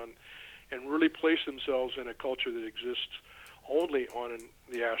sit down and really place themselves in a culture that exists only on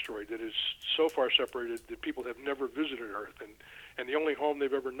the asteroid, that is so far separated that people have never visited Earth, and the only home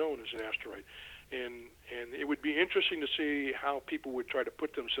they've ever known is an asteroid. And it would be interesting to see how people would try to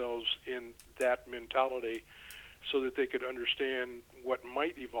put themselves in that mentality so that they could understand what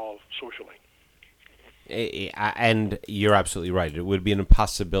might evolve socially. And you're absolutely right. It would be an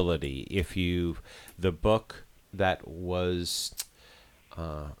impossibility if the book that was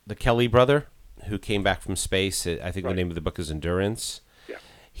the Kelly brother who came back from space, I think the name of the book is Endurance. Yeah.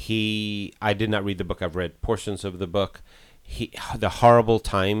 I did not read the book. I've read portions of the book. The horrible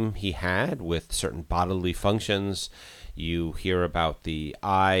time he had with certain bodily functions. You hear about the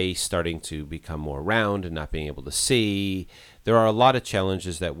eye starting to become more round and not being able to see. There are a lot of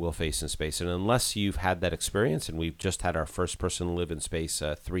challenges that we'll face in space. And unless you've had that experience, and we've just had our first person live in space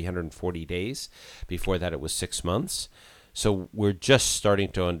 340 days. Before that, it was 6 months. So we're just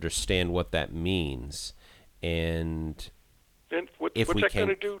starting to understand what that means. And what's that going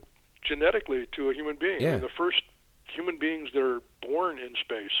to do genetically to a human being? Yeah. I mean, the first human beings that are born in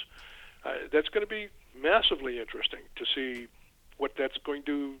space, that's going to be massively interesting to see what that's going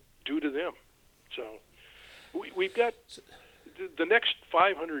to do to them. So we've got the next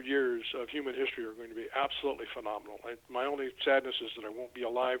 500 years of human history are going to be absolutely phenomenal. My only sadness is that I won't be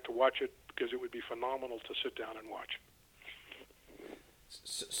alive to watch it, because it would be phenomenal to sit down and watch.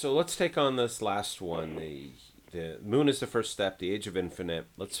 So let's take on this last one. The moon is the first step, the age of infinite.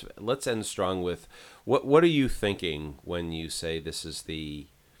 Let's end strong with what are you thinking when you say this is the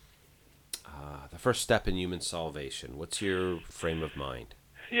first step in human salvation? What's your frame of mind?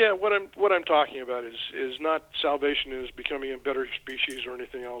 Yeah, what I'm talking about is not salvation is becoming a better species or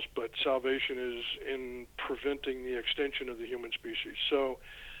anything else, but salvation is in preventing the extinction of the human species. So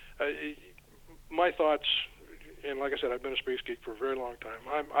my thoughts, and like I said, I've been a space geek for a very long time.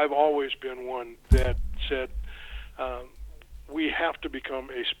 I've always been one that said we have to become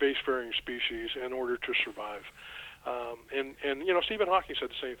a spacefaring species in order to survive. And Stephen Hawking said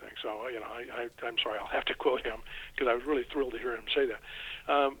the same thing. So I'm sorry, I'll have to quote him because I was really thrilled to hear him say that.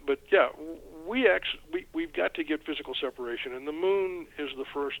 But yeah, we've got to get physical separation, and the moon is the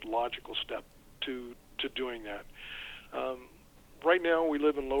first logical step to doing that. Right now, we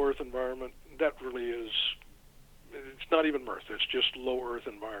live in low Earth environment. That really is. It's not even Earth. It's just low Earth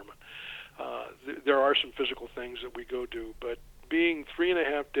environment. There are some physical things that we go do, but being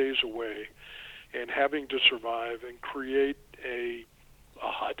 3.5 days away and having to survive and create a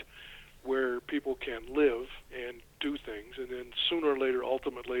hut where people can live and do things, and then sooner or later,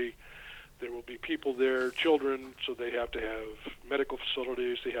 ultimately, there will be people there, children, so they have to have medical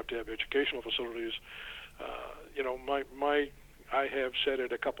facilities, they have to have educational facilities. I have said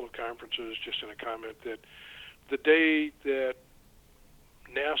at a couple of conferences, just in a comment, that the day that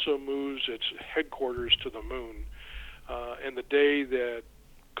NASA moves its headquarters to the moon, and the day that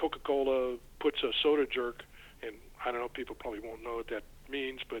Coca-Cola puts a soda jerk, and I don't know, people probably won't know what that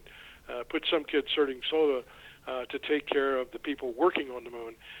means, but put some kid serving soda to take care of the people working on the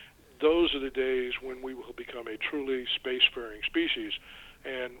moon, those are the days when we will become a truly spacefaring species,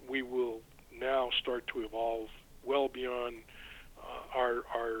 and we will now start to evolve well beyond our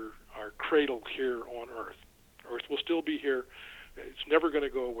cradle here on Earth. Earth will still be here. It's never going to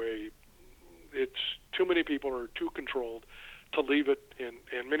go away. It's too many people are too controlled to leave it,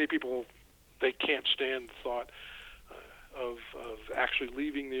 and many people, they can't stand the thought of actually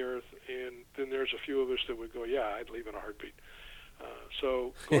leaving the Earth. And then there's a few of us that would go, yeah, I'd leave in a heartbeat.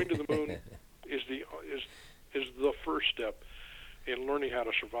 So going to the moon is the first step in learning how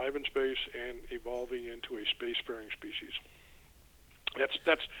to survive in space and evolving into a spacefaring species.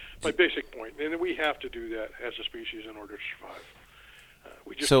 That's my basic point, and we have to do that as a species in order to survive.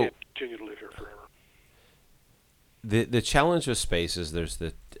 We just can't continue to live here forever. The challenge with space is there's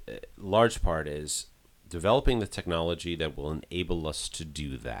the large part is developing the technology that will enable us to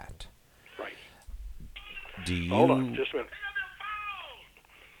do that. Right. Do you? Hold on, just a minute.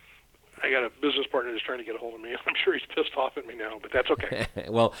 I got a business partner that's trying to get a hold of me. I'm sure he's pissed off at me now, but that's okay.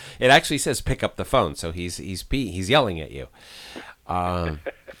 Well, it actually says pick up the phone, so he's yelling at you. I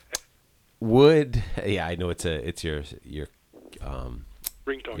know it's your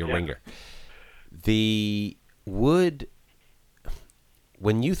ringtone, your yeah. ringer.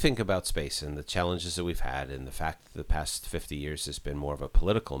 When you think about space and the challenges that we've had and the fact that the past 50 years has been more of a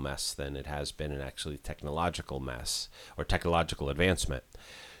political mess than it has been an actually technological mess or technological advancement,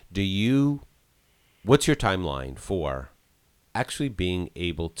 what's your timeline for actually being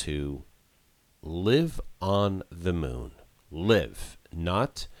able to live on the moon? Live,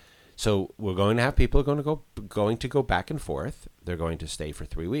 not. So we're going to have people going to go back and forth. They're going to stay for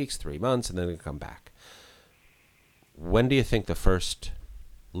 3 weeks, 3 months, and then they're going to come back. When do you think the first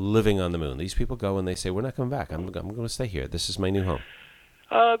living on the moon? These people go and they say, "We're not coming back. I'm going to stay here. This is my new home."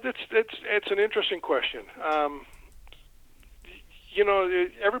 It's an interesting question.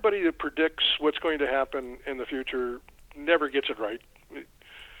 Everybody that predicts what's going to happen in the future never gets it right.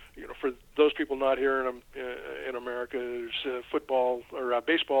 For those people not here in America, there's football or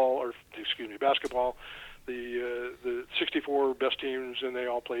basketball. The 64 best teams, and they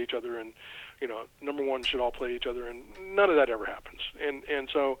all play each other, and number one should all play each other, and none of that ever happens. And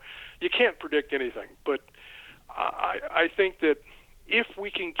so you can't predict anything. But I think that if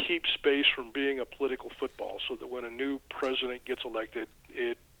we can keep space from being a political football, so that when a new president gets elected,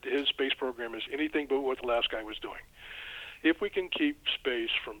 his space program is anything but what the last guy was doing. If we can keep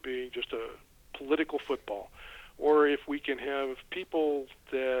space from being just a political football, or if we can have people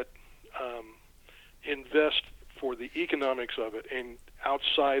that invest for the economics of it and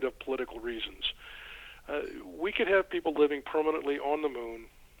outside of political reasons, we could have people living permanently on the moon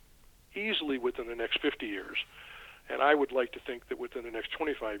easily within the next 50 years. And I would like to think that within the next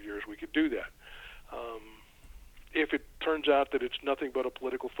 25 years we could do that. If it turns out that it's nothing but a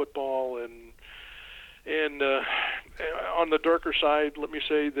political football, and on the darker side, let me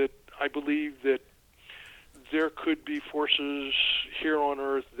say that I believe that there could be forces here on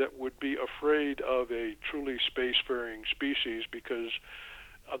Earth that would be afraid of a truly spacefaring species because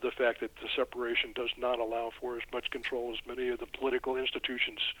of the fact that the separation does not allow for as much control as many of the political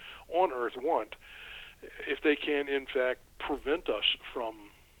institutions on Earth want. If they can, in fact, prevent us from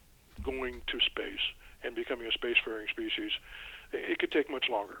going to space and becoming a spacefaring species, it could take much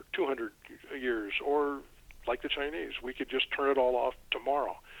longer, 200 years, or like the Chinese, we could just turn it all off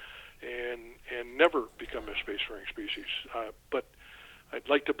tomorrow and never become a spacefaring species. But I'd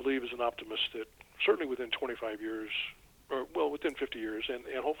like to believe as an optimist that certainly within 25 years, within 50 years, and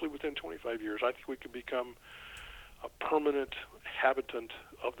hopefully within 25 years, I think we can become a permanent habitant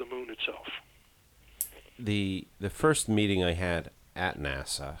of the moon itself. The first meeting I had at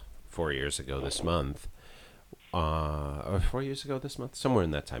NASA 4 years ago this month, or 4 years ago this month, somewhere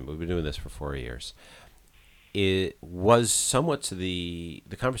in that time. We've been doing this for 4 years. It was somewhat the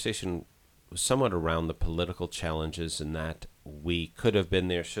conversation was somewhat around the political challenges, and that we could have been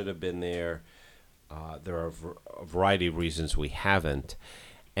there, should have been there. There are a variety of reasons we haven't.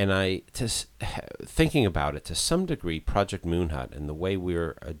 And thinking about it, to some degree, Project Moonhut and the way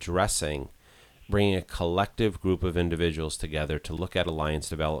we're addressing bringing a collective group of individuals together to look at alliance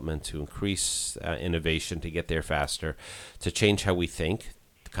development, to increase innovation, to get there faster, to change how we think,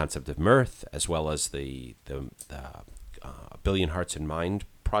 the concept of mirth, as well as the Billion Hearts in Mind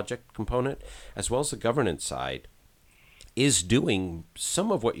project component, as well as the governance side, is doing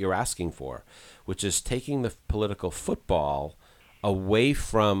some of what you're asking for, which is taking the political football away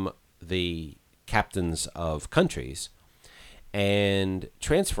from the captains of countries and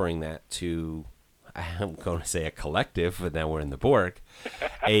transferring that to, I'm going to say a collective, but now we're in the Borg,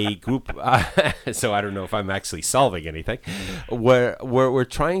 a group. So I don't know if I'm actually solving anything. What we're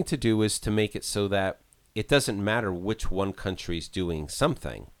trying to do is to make it so that it doesn't matter which one country's doing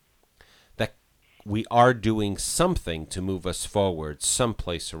something. That we are doing something to move us forward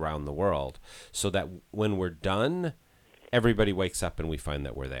someplace around the world, so that when we're done, everybody wakes up and we find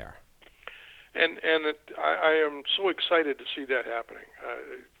that we're there. I am so excited to see that happening.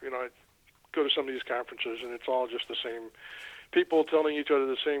 I go to some of these conferences, and it's all just the same people telling each other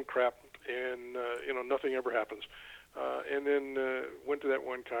the same crap, and nothing ever happens. And then went to that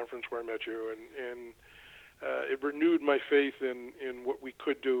one conference where I met you, and it renewed my faith in what we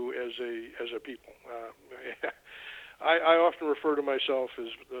could do as a people. I often refer to myself as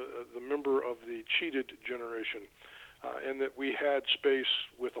the member of the cheated generation, and that we had space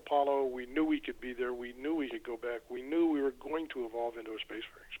with Apollo. We knew we could be there. We knew we could go back. We knew we were going to evolve into a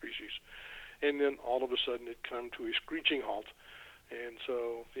spacefaring species. And then all of a sudden it came to a screeching halt. And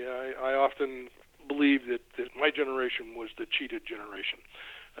so, I often believe that my generation was the cheated generation.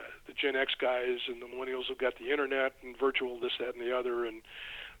 The Gen X guys and the millennials have got the internet and virtual this, that, and the other.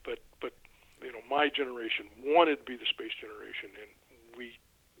 But my generation wanted to be the space generation, and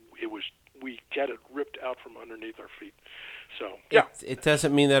we got it ripped out from underneath our feet. So it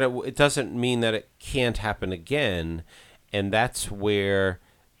doesn't mean that it doesn't mean that it can't happen again, and that's where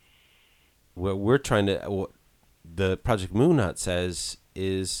we're trying to. What the Project Moon Hut says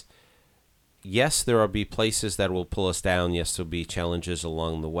is, yes, there will be places that will pull us down. Yes, there will be challenges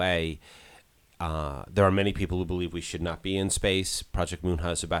along the way. There are many people who believe we should not be in space. Project Moon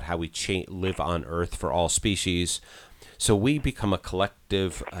Hut is about how we live on Earth for all species. So we become a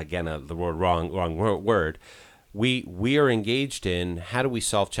collective. Again, the wrong word. We are engaged in how do we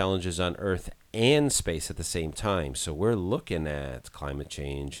solve challenges on Earth and space at the same time. So we're looking at climate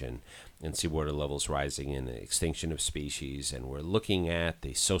change and seawater levels rising and the extinction of species, and we're looking at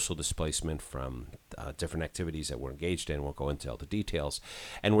the social displacement from different activities that we're engaged in. We'll go into all the details.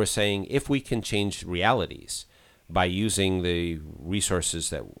 And we're saying if we can change realities by using the resources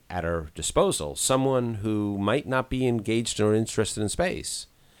that at our disposal, someone who might not be engaged or interested in space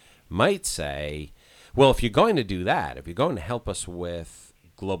might say, well, if you're going to do that, if you're going to help us with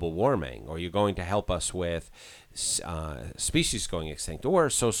global warming, or you're going to help us with species going extinct or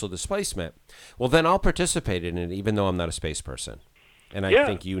social displacement, well, then I'll participate in it, even though I'm not a space person. And I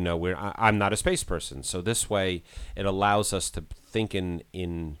think I'm not a space person. So this way, it allows us to think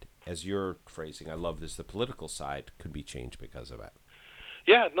in as you're phrasing, I love this, the political side could be changed because of it.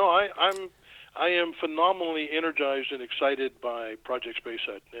 Yeah, no, I am phenomenally energized and excited by Project Space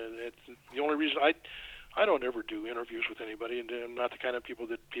Hut. And it's the only reason I don't ever do interviews with anybody, and I'm not the kind of people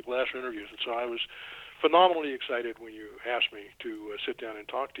that people ask for interviews. And so I was phenomenally excited when you asked me to sit down and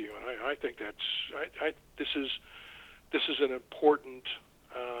talk to you. And I think this is an important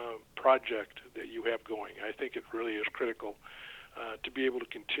project that you have going. I think it really is critical to be able to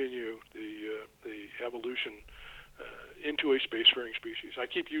continue the evolution into a spacefaring species. I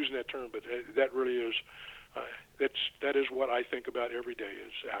keep using that term, but that really is that is what I think about every day: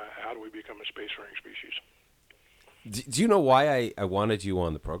 is how do we become a spacefaring species? Do you know why I wanted you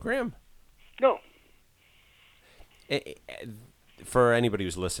on the program? No. For anybody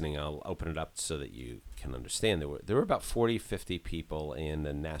who's listening, I'll open it up so that you can understand. There were about 40, 50 people in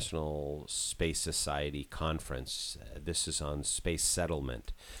the National Space Society conference. This is on space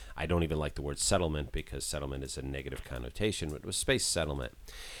settlement. I don't even like the word settlement because settlement is a negative connotation, but it was space settlement.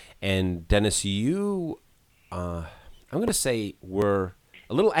 And Dennis, you, I'm going to say, were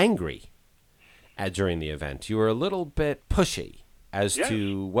a little angry during the event. You were a little bit pushy as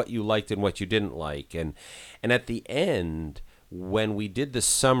to what you liked and what you didn't like. And at the end, when we did the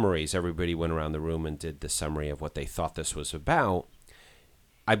summaries, everybody went around the room and did the summary of what they thought this was about.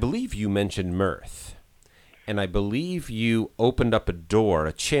 I believe you mentioned mirth. And I believe you opened up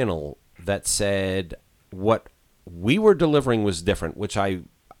a channel that said what we were delivering was different, which I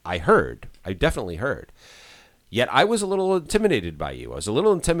definitely heard. Yet I was a little intimidated by you. I was a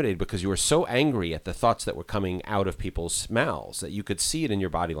little intimidated because you were so angry at the thoughts that were coming out of people's mouths that you could see it in your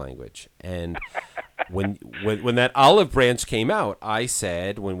body language. And when that olive branch came out, I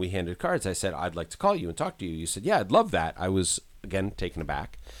said, when we handed cards, I said, I'd like to call you and talk to you. You said, yeah, I'd love that. I was, again, taken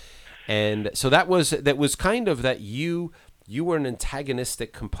aback. And so that was kind of that you were an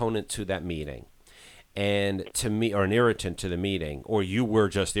antagonistic component to that meeting, and to me, or an irritant to the meeting, or you were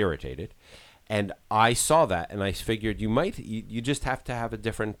just irritated. And I saw that, and I figured you just have to have a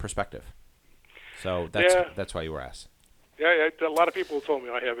different perspective. So that's why you were asked. Yeah, a lot of people told me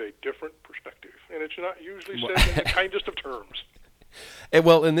I have a different perspective, and it's not usually said in the kindest of terms.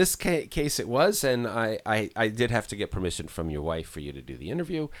 Well, in this case it was, and I did have to get permission from your wife for you to do the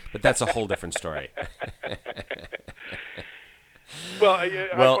interview, but that's a whole different story. Well, I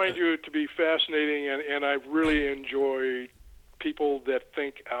find you to be fascinating, and I really enjoy people that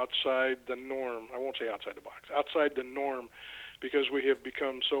think outside the norm. I won't say outside the box, outside the norm, because we have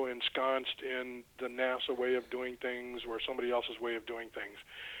become so ensconced in the NASA way of doing things or somebody else's way of doing things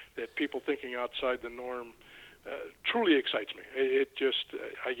that people thinking outside the norm truly excites me. It just,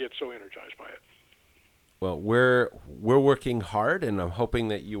 I get so energized by it. Well, we're working hard, and I'm hoping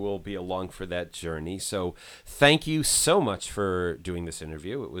that you will be along for that journey. So thank you so much for doing this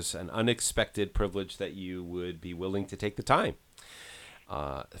interview. It was an unexpected privilege that you would be willing to take the time,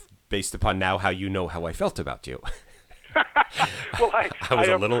 based upon now how you know how I felt about you. Well, I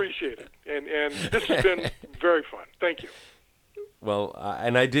appreciate it, and this has been very fun. Thank you. Well,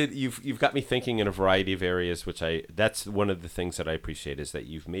 and I did. You've got me thinking in a variety of areas, that's one of the things that I appreciate, is that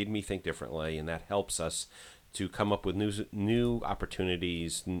you've made me think differently, and that helps us to come up with new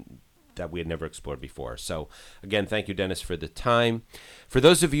opportunities that we had never explored before. So, again, thank you, Dennis, for the time. For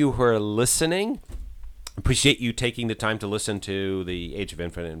those of you who are listening, appreciate you taking the time to listen to the Age of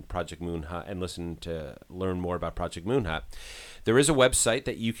Infinite and Project Moonhut, and learn more about Project Moonhut. There is a website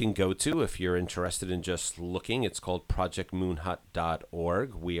that you can go to if you're interested in just looking. It's called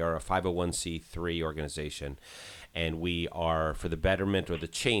projectmoonhut.org. We are a 501c3 organization, and we are for the betterment or the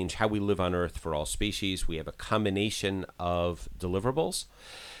change, how we live on Earth for all species. We have a combination of deliverables.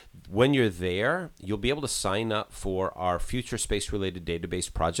 When you're there, you'll be able to sign up for our future space-related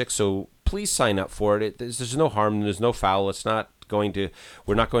database project. So please sign up for it. There's no harm. There's no foul. We're not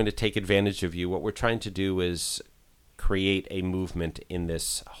going to take advantage of you. What we're trying to do is create a movement in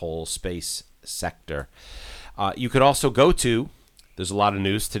this whole space sector. You could also there's a lot of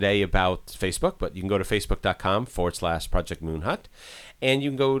news today about Facebook, but you can go to facebook.com/Project Moonhut, and you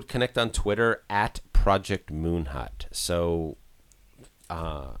can go connect on Twitter @Project Moonhut. So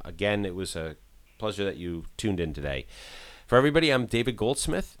again, it was a pleasure that you tuned in today. For everybody, I'm David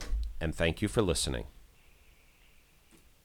Goldsmith, and thank you for listening.